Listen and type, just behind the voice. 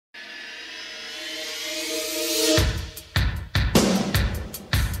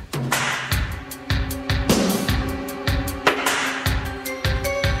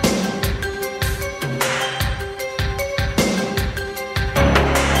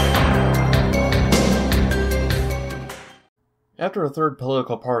After a third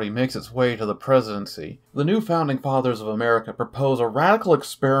political party makes its way to the presidency, the new Founding Fathers of America propose a radical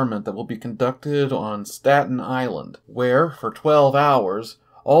experiment that will be conducted on Staten Island, where, for 12 hours,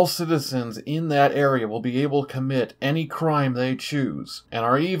 all citizens in that area will be able to commit any crime they choose, and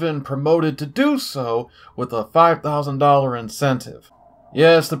are even promoted to do so with a $5,000 incentive.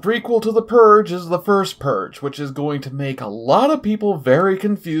 Yes, the prequel to The Purge is the first Purge, which is going to make a lot of people very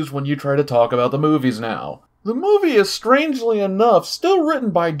confused when you try to talk about the movies now. The movie is, strangely enough, still written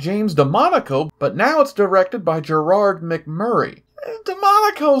by James DeMonaco, but now it's directed by Gerard McMurray.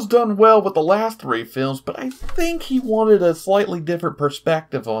 DeMonaco's done well with the last 3 films, but I think he wanted a slightly different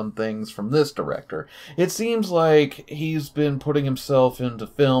perspective on things from this director. It seems like he's been putting himself into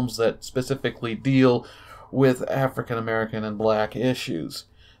films that specifically deal with African American and black issues.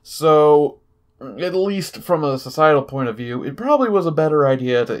 So, at least from a societal point of view, it probably was a better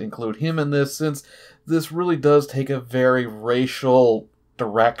idea to include him in this, since this really does take a very racial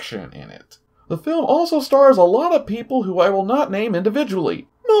direction in it. The film also stars a lot of people who I will not name individually,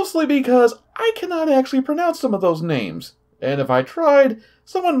 mostly because I cannot actually pronounce some of those names, and if I tried,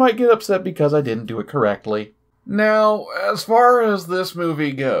 someone might get upset because I didn't do it correctly. Now, as far as this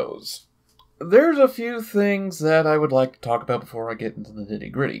movie goes, there's a few things that I would like to talk about before I get into the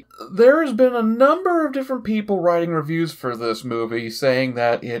nitty-gritty. There's been a number of different people writing reviews for this movie saying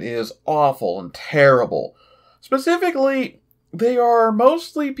that it is awful and terrible. Specifically, they are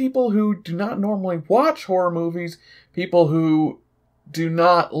mostly people who do not normally watch horror movies, people who do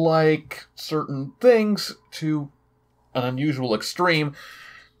not like certain things to an unusual extreme,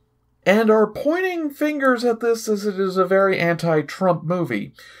 and are pointing fingers at this as it is a very anti-Trump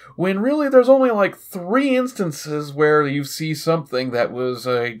movie, when really there's only like 3 instances where you see something that was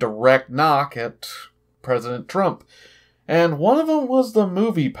a direct knock at President Trump. And one of them was the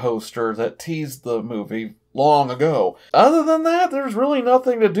movie poster that teased the movie long ago. Other than that, there's really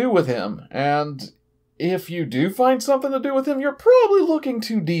nothing to do with him, and if you do find something to do with him, you're probably looking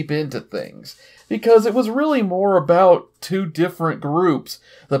too deep into things, because it was really more about 2 different groups,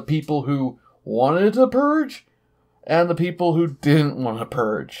 the people who wanted to purge and the people who didn't want to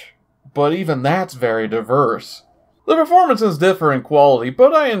purge. But even that's very diverse. The performances differ in quality,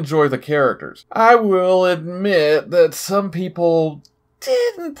 but I enjoy the characters. I will admit that some people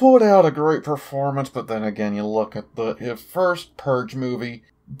didn't put out a great performance, but then again, you look at the first Purge movie,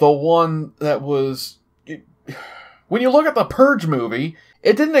 the one that was... When you look at the Purge movie,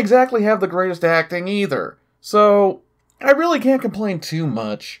 it didn't exactly have the greatest acting either, so I really can't complain too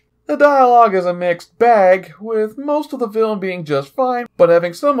much. The dialogue is a mixed bag, with most of the film being just fine, but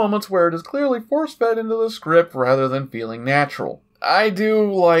having some moments where it is clearly force-fed into the script rather than feeling natural. I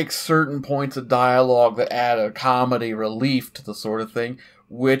do like certain points of dialogue that add a comedy relief to the sort of thing,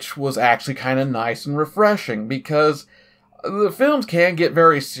 which was actually kind of nice and refreshing, because the films can get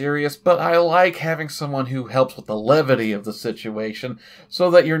very serious, but I like having someone who helps with the levity of the situation,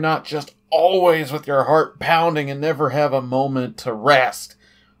 so that you're not just always with your heart pounding and never have a moment to rest.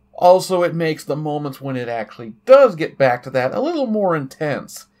 Also, it makes the moments when it actually does get back to that a little more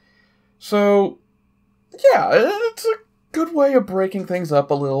intense. So, yeah, it's a good way of breaking things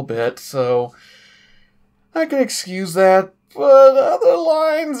up a little bit, so I can excuse that, but other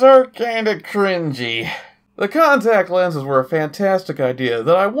lines are kinda cringy. The contact lenses were a fantastic idea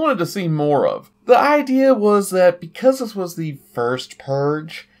that I wanted to see more of. The idea was that because this was the first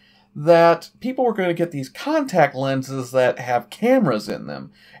Purge, that people were going to get these contact lenses that have cameras in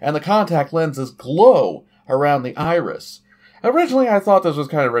them, and the contact lenses glow around the iris. Originally, I thought this was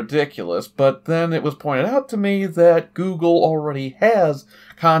kind of ridiculous, but then it was pointed out to me that Google already has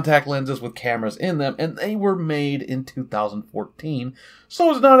contact lenses with cameras in them, and they were made in 2014, so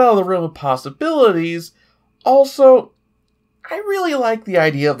it's not out of the realm of possibilities. Also, I really like the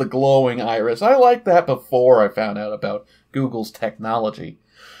idea of the glowing iris. I liked that before I found out about Google's technology.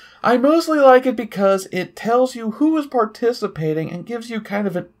 I mostly like it because it tells you who is participating and gives you kind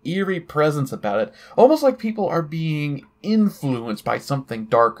of an eerie presence about it, almost like people are being influenced by something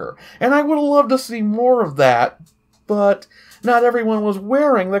darker. And I would have loved to see more of that, but not everyone was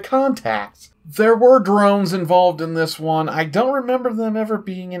wearing the contacts. There were drones involved in this one. I don't remember them ever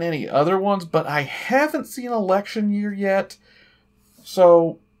being in any other ones, but I haven't seen Election Year yet,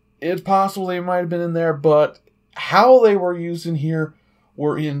 so it's possible they might have been in there, but how they were used in here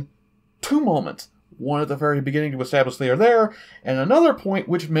were in 2 moments. One at the very beginning to establish they are there, and another point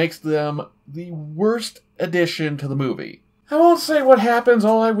which makes them the worst addition to the movie. I won't say what happens,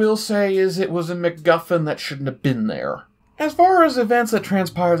 all I will say is it was a MacGuffin that shouldn't have been there. As far as events that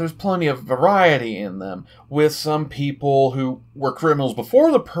transpire, there's plenty of variety in them, with some people who were criminals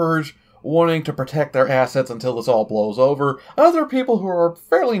before the Purge wanting to protect their assets until this all blows over, other people who are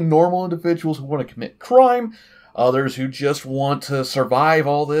fairly normal individuals who want to commit crime, others who just want to survive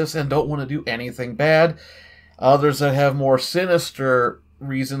all this and don't want to do anything bad, others that have more sinister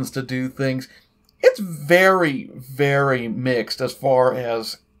reasons to do things. It's very, very mixed as far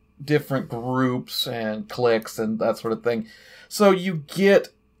as different groups and cliques and that sort of thing. So you get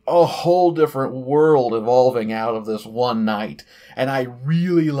a whole different world evolving out of this one night, and I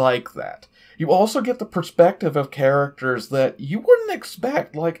really like that. You also get the perspective of characters that you wouldn't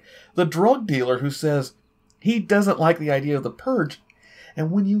expect, like the drug dealer who says he doesn't like the idea of the Purge,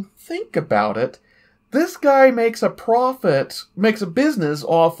 and when you think about it, this guy makes a business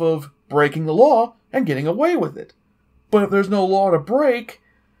off of breaking the law and getting away with it. But if there's no law to break,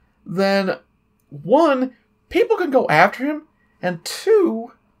 then 1, people can go after him, and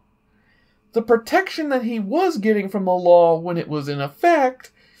 2, the protection that he was getting from the law when it was in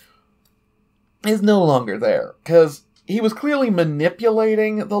effect is no longer there. Because he was clearly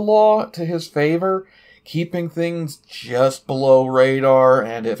manipulating the law to his favor, keeping things just below radar,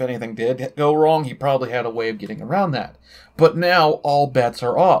 and if anything did go wrong, he probably had a way of getting around that. But now, all bets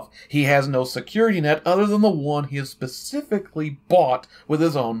are off. He has no security net other than the one he has specifically bought with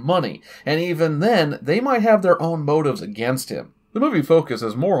his own money. And even then, they might have their own motives against him. The movie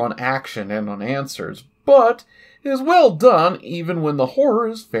focuses more on action and on answers, but is well done even when the horror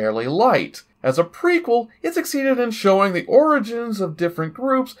is fairly light. As a prequel, it succeeded in showing the origins of different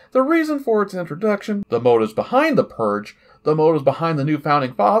groups, the reason for its introduction, the motives behind the Purge, the motives behind the new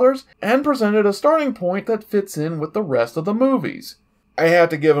Founding Fathers, and presented a starting point that fits in with the rest of the movies. I have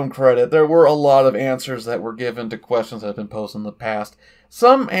to give them credit. There were a lot of answers that were given to questions that have been posed in the past.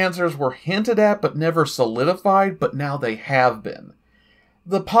 Some answers were hinted at but never solidified, but now they have been.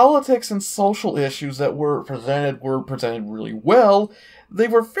 The politics and social issues that were presented really well. They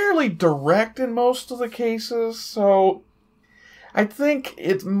were fairly direct in most of the cases, so I think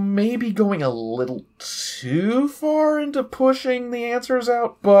it's maybe going a little too far into pushing the answers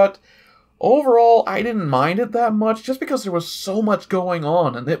out, but overall, I didn't mind it that much just because there was so much going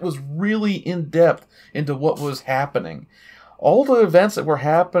on and it was really in-depth into what was happening. All the events that were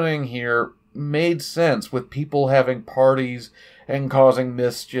happening here made sense with people having parties and causing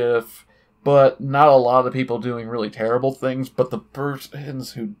mischief, but not a lot of people doing really terrible things, but the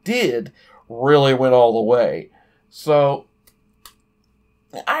persons who did really went all the way. So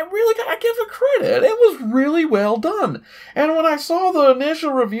I really gotta give it credit. It was really well done. And when I saw the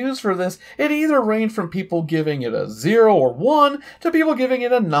initial reviews for this, it either ranged from people giving it a 0 or 1 to people giving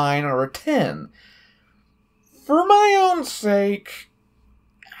it a 9 or a 10. For my own sake,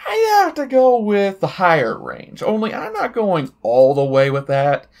 I have to go with the higher range. Only I'm not going all the way with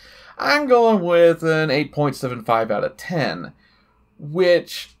that. I'm going with an 8.75 out of 10,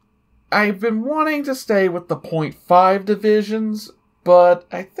 which I've been wanting to stay with the 0.5 divisions, but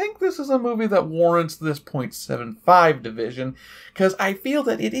I think this is a movie that warrants this 0.75 division, because I feel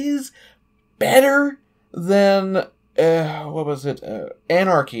that it is better than,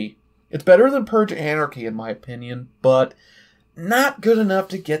 Anarchy. It's better than Purge Anarchy, in my opinion, but not good enough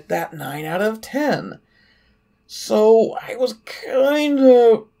to get that 9 out of 10. So I was kind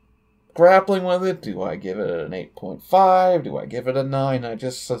of grappling with it. Do I give it an 8.5? Do I give it a 9? I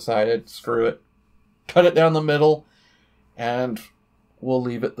just decided, screw it. Cut it down the middle, and we'll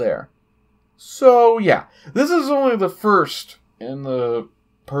leave it there. So, yeah. This is only the first in the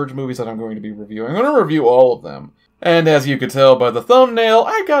Purge movies that I'm going to be reviewing. I'm going to review all of them. And as you could tell by the thumbnail,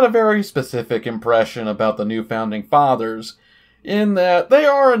 I've got a very specific impression about the new Founding Fathers, in that they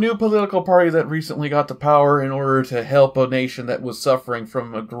are a new political party that recently got to power in order to help a nation that was suffering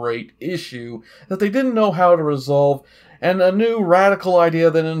from a great issue that they didn't know how to resolve, and a new radical idea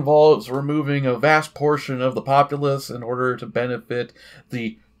that involves removing a vast portion of the populace in order to benefit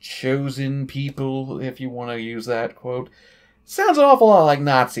the chosen people, if you want to use that quote. Sounds an awful lot like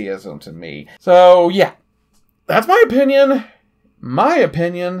Nazism to me. So, yeah. That's my opinion. My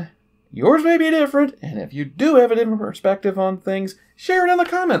opinion. Yours may be different, and if you do have a different perspective on things, share it in the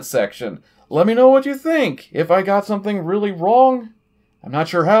comments section. Let me know what you think. If I got something really wrong, I'm not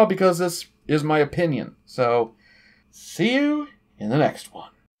sure how, because this is my opinion. So, see you in the next one.